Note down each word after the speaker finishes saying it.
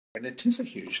And it is a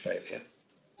huge failure.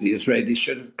 The Israelis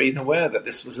should have been aware that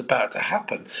this was about to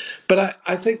happen. But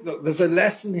I think that there's a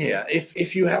lesson here.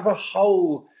 If you have a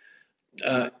whole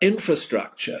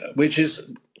infrastructure which is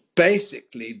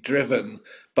basically driven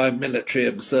by military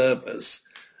observers,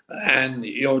 and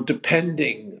you're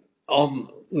depending on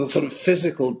the sort of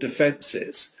physical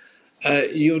defences,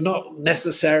 you're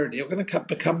going to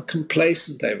become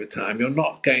complacent over time. You're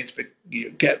not going to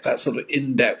get that sort of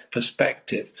in-depth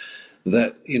perspective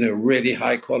that really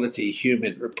high quality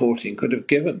human reporting could have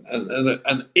given.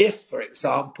 And if, for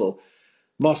example,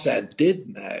 Mossad did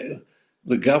know,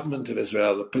 the government of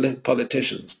Israel, the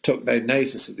politicians took no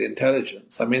notice of the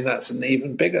intelligence, I mean, that's an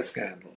even bigger scandal.